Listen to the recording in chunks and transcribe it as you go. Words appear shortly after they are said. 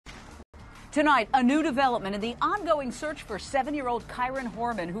Tonight, a new development in the ongoing search for 7-year-old Kyron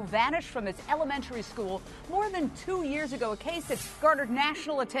Horman, who vanished from his elementary school more than 2 years ago, a case that garnered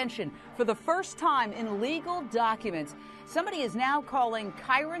national attention for the first time in legal documents. Somebody is now calling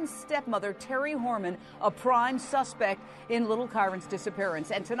Kyron's stepmother, Terry Horman, a prime suspect in little Kyron's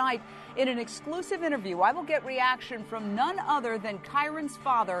disappearance. And tonight, in an exclusive interview, I will get reaction from none other than Kyron's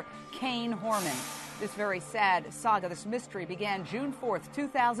father, Kyron Horman. This very sad saga, this mystery, began June 4th,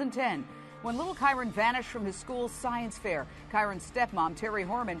 2010. When little Kyron vanished from his school's science fair. Kyron's stepmom, Terry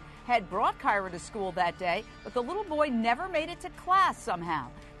Horman, had brought Kyron to school that day, but the little boy never made it to class somehow.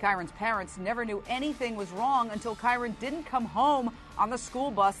 Kyron's parents never knew anything was wrong until Kyron didn't come home on the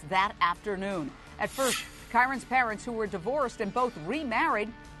school bus that afternoon. At first, Kyron's parents, who were divorced and both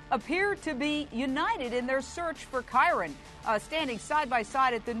remarried, appeared to be united in their search for Kyron, standing side by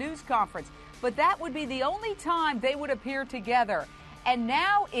side at the news conference. But that would be the only time they would appear together. And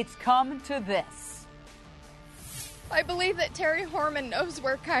now it's come to this. I believe that Terry Horman knows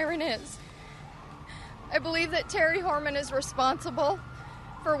where Kyron is. I believe that Terry Horman is responsible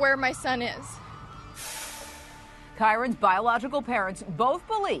for where my son is. Kyron's biological parents both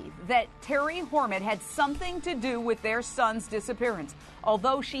believe that Terry Horman had something to do with their son's disappearance,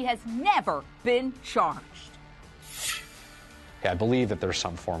 although she has never been charged. I believe that there's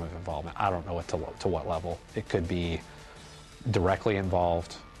some form of involvement. I don't know to what level. It could be directly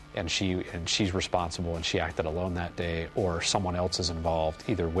involved and she's responsible and she acted alone that day, or someone else is involved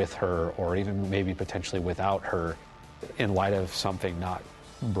either with her or even maybe potentially without her. In light of something not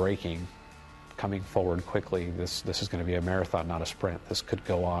breaking, coming forward quickly, this is going to be a marathon, not a sprint. This could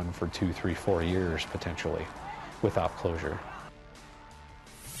go on for 2, 3, 4 years potentially without closure.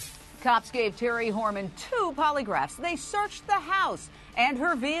 Cops gave Terry Horman 2 polygraphs. They searched the house and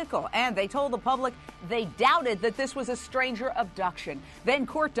her vehicle, and they told the public they doubted that this was a stranger abduction. Then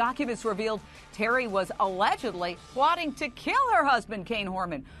court documents revealed Terry was allegedly plotting to kill her husband, Kyron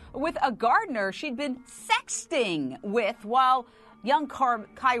Horman, with a gardener she'd been sexting with while young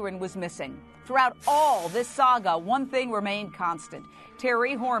Kyron was missing. Throughout all this saga, one thing remained constant.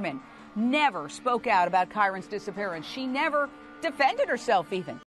 Terry Horman never spoke out about Kyron's disappearance. She never defended herself even.